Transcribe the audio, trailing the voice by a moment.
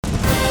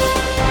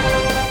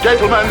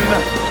Gentlemen,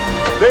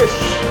 this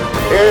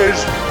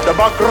is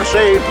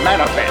Democracy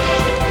Manifest.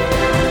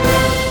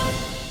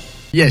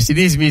 Yes, it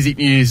is music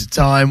news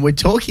time. We're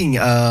talking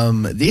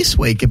this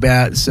week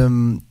about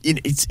some.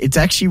 It's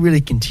actually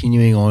really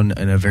continuing on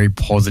in a very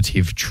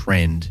positive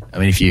trend. I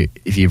mean, if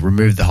you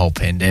remove the whole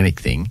pandemic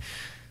thing,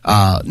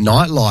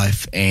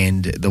 nightlife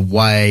and the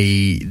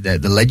way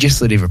that the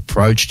legislative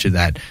approach to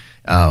that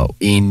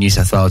in New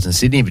South Wales and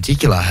Sydney in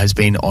particular has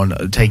been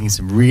on taking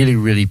some really,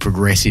 really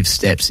progressive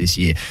steps this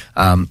year.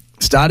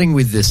 Starting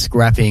with the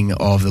scrapping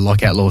of the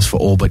lockout laws for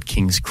all but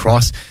King's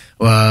Cross.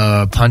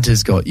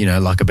 Punters got,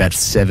 like about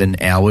 7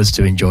 hours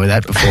to enjoy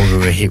that before we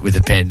were hit with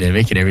the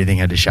pandemic and everything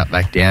had to shut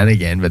back down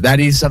again. But that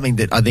is something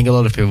that I think a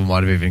lot of people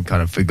might have even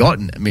kind of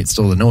forgotten amidst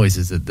all the noise,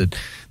 is that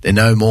they're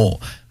no more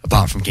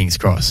apart from King's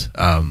Cross.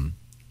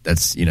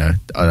 That's, I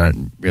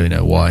don't really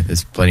know why.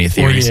 There's plenty of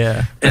theories.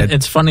 Well, yeah.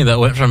 It's funny that it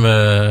went from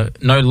a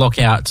no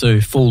lockout to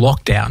full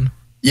lockdown.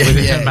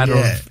 Within a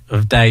matter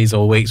of days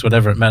or weeks,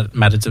 whatever it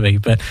mattered to be.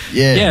 But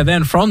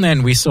then from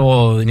then we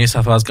saw the New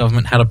South Wales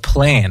government had a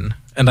plan,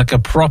 and like a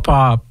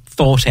proper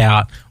thought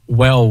out,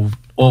 well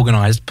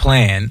organised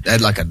plan. They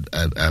had like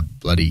a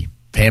bloody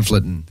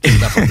pamphlet and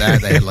stuff like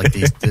that. They had like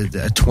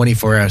a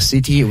 24-hour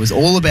city. It was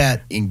all about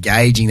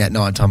engaging that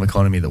nighttime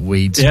economy that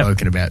we'd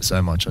spoken about so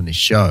much on this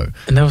show.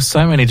 And there were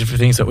so many different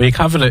things that we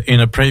covered it in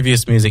a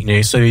previous music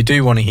news. So you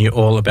do want to hear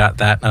all about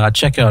that.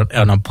 Check out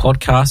on our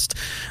podcast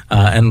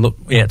and look.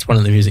 Yeah, it's one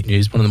of the music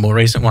news, one of the more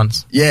recent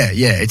ones. Yeah,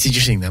 it's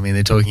interesting. I mean,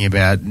 they're talking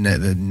about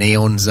the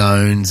neon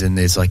zones, and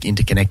there's like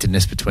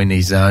interconnectedness between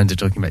these zones. They're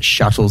talking about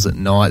shuttles at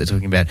night. They're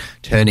talking about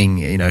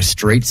turning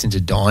streets into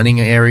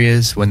dining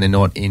areas when they're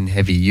not in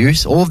heavy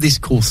use. All of this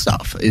cool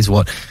stuff is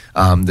what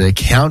the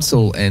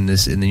council and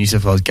the New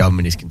South Wales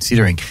government is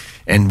considering.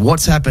 And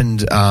what's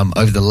happened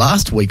over the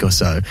last week or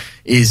so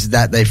is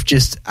that they've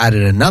just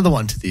added another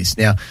one to this.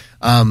 Now,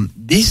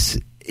 this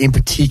in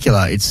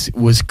particular,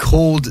 was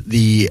called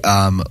the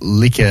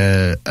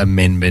Liquor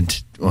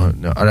Amendment. Well,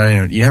 no, I don't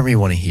know. You don't really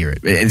want to hear it.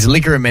 It's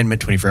Liquor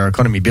Amendment 24-Hour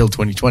Economy Bill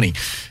 2020.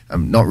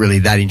 Not really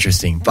that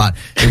interesting, but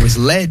it was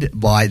led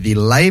by the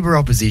Labor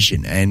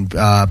opposition, and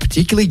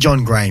particularly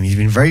John Graham. He's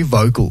been very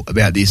vocal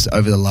about this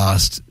over the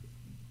last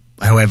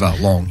however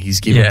long. He's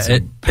given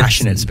some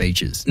passionate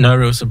speeches. No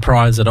real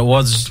surprise that it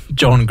was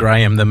John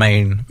Graham, the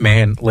main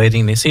man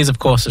leading this. He's, of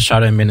course, the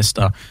Shadow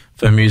Minister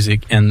for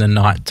Music and the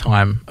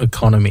Nighttime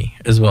Economy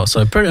as well.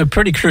 So a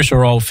pretty crucial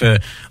role for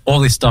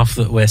all this stuff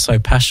that we're so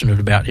passionate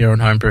about here on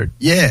Homebrewed.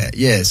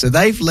 Yeah. So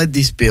they've led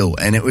this bill,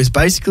 and it was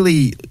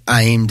basically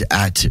aimed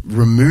at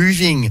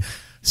removing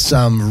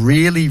some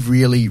really,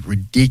 really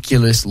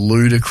ridiculous,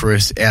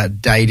 ludicrous,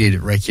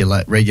 outdated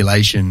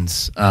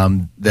regulations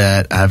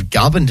that have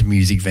governed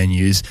music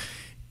venues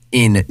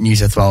in New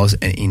South Wales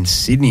and in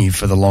Sydney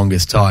for the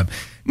longest time.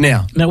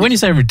 Now, when you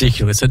say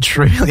ridiculous, it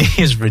truly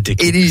is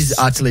ridiculous. It is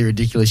utterly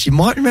ridiculous. You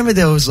might remember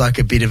there was like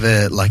a bit of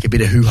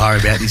hoo-ha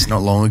about this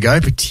not long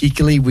ago,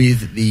 particularly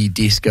with the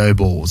disco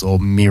balls or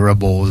mirror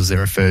balls as they're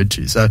referred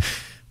to. So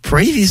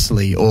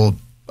previously,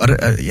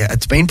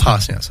 it's been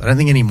passed now, so I don't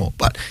think anymore,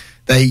 but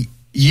they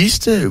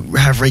used to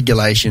have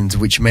regulations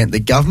which meant the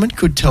government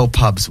could tell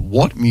pubs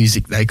what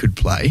music they could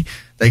play.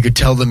 They could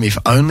tell them if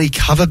only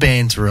cover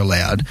bands were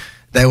allowed.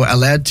 They were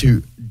allowed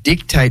to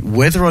dictate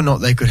whether or not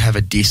they could have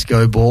a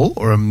disco ball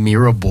or a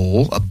mirror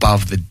ball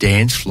above the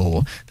dance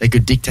floor. They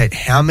could dictate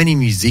how many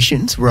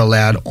musicians were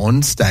allowed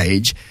on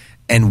stage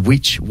and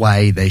which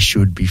way they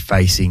should be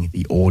facing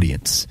the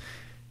audience.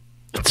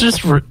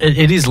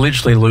 It is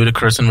literally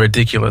ludicrous and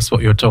ridiculous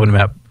what you're talking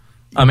about.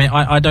 I mean,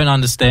 I don't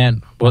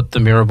understand what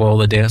the mirror ball,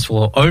 the dance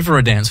floor, over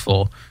a dance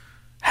floor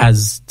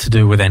has to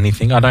do with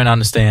anything. I don't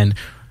understand.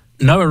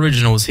 No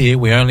originals here.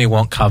 We only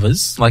want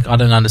covers. Like, I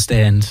don't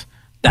understand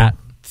that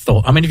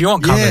thought. I mean, if you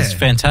want covers,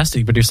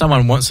 fantastic. But if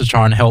someone wants to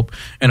try and help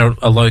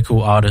a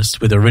local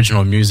artist with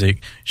original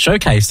music,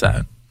 showcase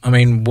that. I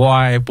mean,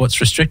 why?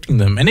 What's restricting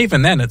them? And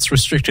even then, it's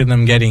restricting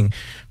them getting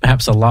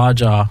perhaps a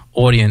larger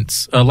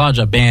audience, a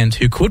larger band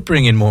who could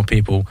bring in more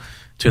people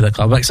to the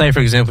club. Like, say, for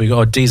example, you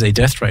got DZ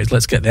Death Rays.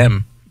 Let's get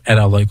them at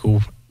our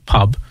local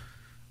pub.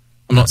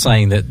 I'm not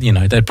saying that,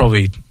 they'd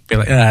probably be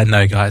like,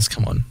 no, guys,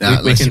 come on.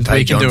 We can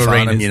do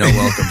arenas. You're not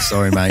welcome.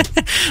 Sorry, mate.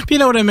 But you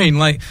know what I mean?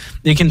 Like,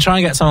 you can try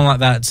and get someone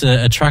like that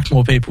to attract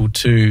more people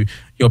to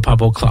your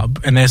pub or club,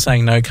 and they're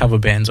saying no, cover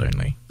bands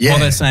only. Yeah. Or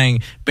they're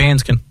saying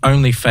bands can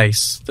only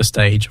face the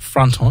stage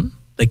front on.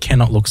 They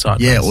cannot look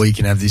sideways. Yeah, or you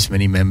can have this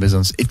many members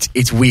on.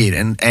 It's weird,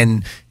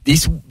 and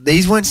these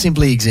weren't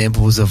simply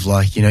examples of,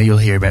 like, you'll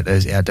hear about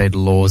those outdated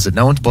laws that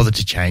no one's bothered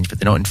to change, but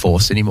they're not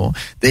enforced anymore.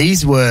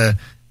 These were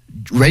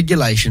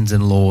regulations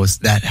and laws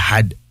that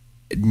had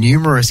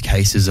numerous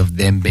cases of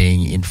them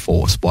being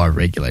enforced by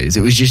regulators.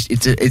 It was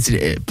it's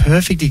a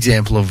perfect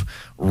example of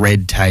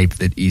red tape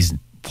that is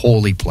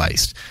poorly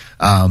placed.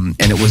 And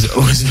it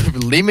was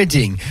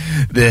limiting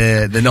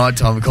the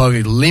nighttime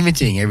economy,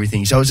 limiting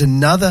everything. So it's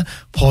another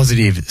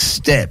positive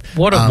step.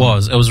 What it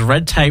was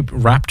red tape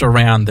wrapped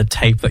around the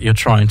tape that you're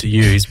trying to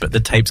use, but the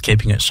tape's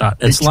keeping it shut.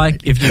 It's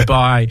like if you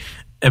buy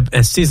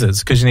scissors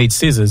because you need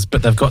scissors,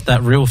 but they've got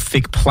that real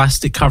thick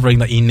plastic covering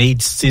that you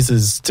need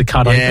scissors to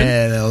cut open.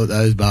 Yeah,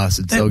 those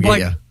bastards. They'll get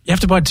you. You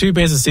have to buy 2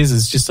 pairs of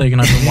scissors just so you can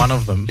open one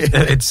of them.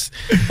 That's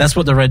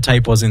what the red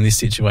tape was in this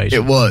situation.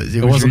 It was.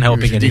 It wasn't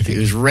helping anything. It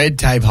was red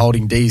tape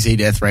holding DC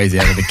Death Rays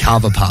out of the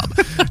cover pub,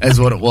 is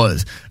what it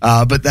was.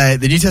 But the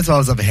New South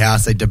Wales Upper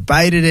House, they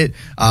debated it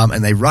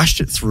and they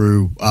rushed it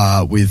through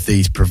with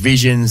these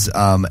provisions,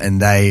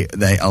 and they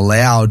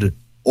allowed.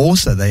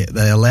 Also,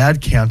 they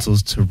allowed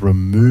councils to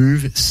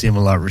remove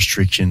similar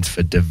restrictions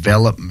from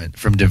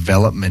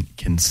development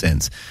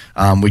consents,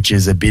 which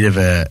is a bit of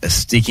a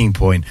sticking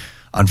point,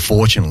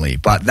 unfortunately.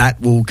 But that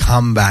will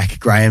come back.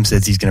 Graham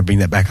says he's going to bring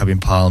that back up in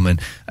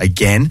Parliament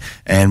again.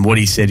 And what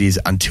he said is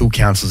until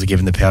councils are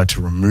given the power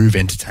to remove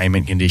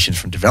entertainment conditions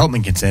from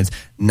development consents,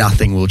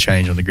 nothing will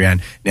change on the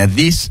ground. Now,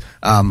 this,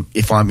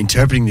 if I'm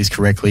interpreting this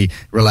correctly,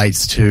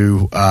 relates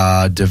to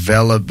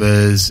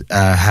developers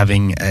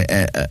having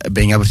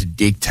being able to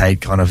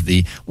dictate kind of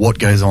what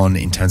goes on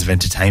in terms of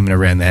entertainment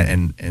around that,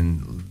 and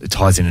it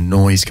ties into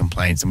noise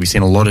complaints. And we've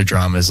seen a lot of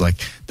dramas like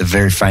the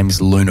very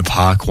famous Luna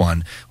Park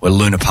one, where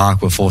Luna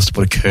Park were forced to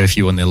put a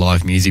curfew on their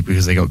live music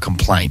because they got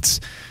complaints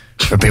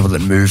from people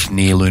that moved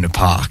near Luna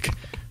Park,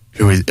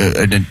 who is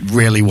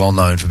really well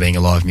known for being a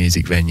live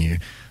music venue.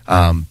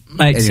 Mate,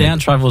 anyway,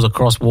 sound travels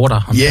across water.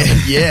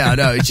 Yeah, I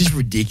know. It's just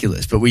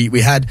ridiculous. But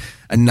we had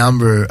a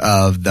number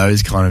of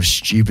those kind of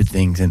stupid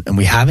things, and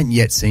we haven't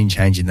yet seen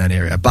change in that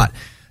area. But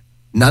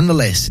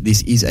nonetheless,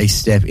 this is a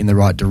step in the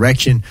right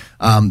direction.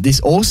 This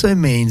also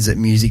means that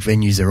music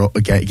venues are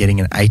getting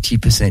an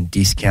 80%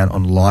 discount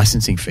on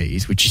licensing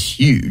fees, which is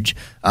huge,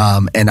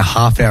 and a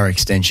half-hour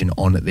extension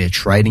on their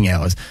trading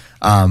hours.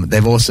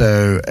 They've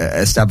also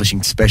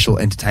establishing special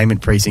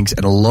entertainment precincts,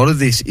 and a lot of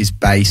this is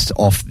based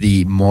off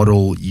the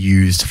model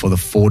used for the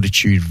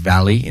Fortitude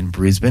Valley in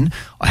Brisbane.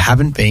 I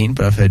haven't been,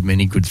 but I've heard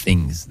many good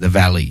things, the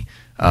Valley,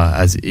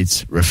 as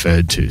it's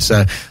referred to.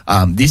 So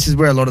this is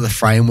where a lot of the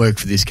framework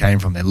for this came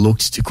from. They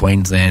looked to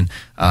Queensland.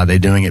 They're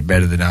doing it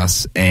better than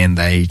us, and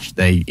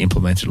they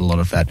implemented a lot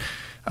of that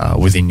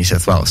within New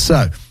South Wales.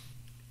 So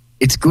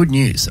it's good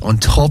news. On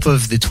top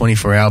of the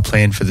 24-hour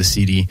plan for the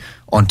city,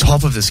 on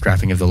top of the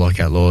scrapping of the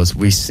lockout laws,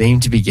 we seem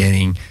to be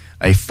getting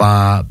a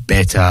far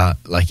better,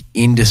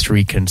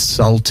 industry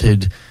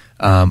consulted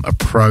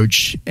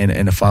approach and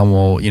a far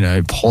more,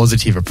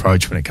 positive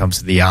approach when it comes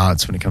to the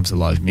arts, when it comes to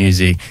live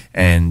music,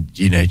 and,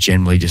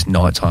 generally just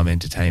nighttime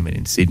entertainment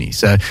in Sydney.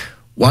 So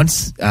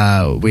once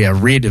we are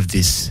rid of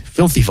this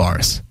filthy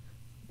virus,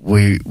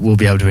 we will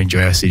be able to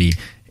enjoy our city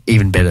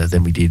even better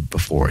than we did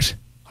before it,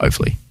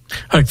 hopefully.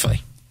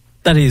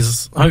 That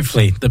is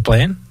hopefully the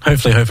plan.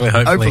 Hopefully. We're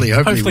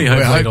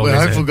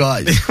hopeful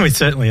guys. We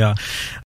certainly are.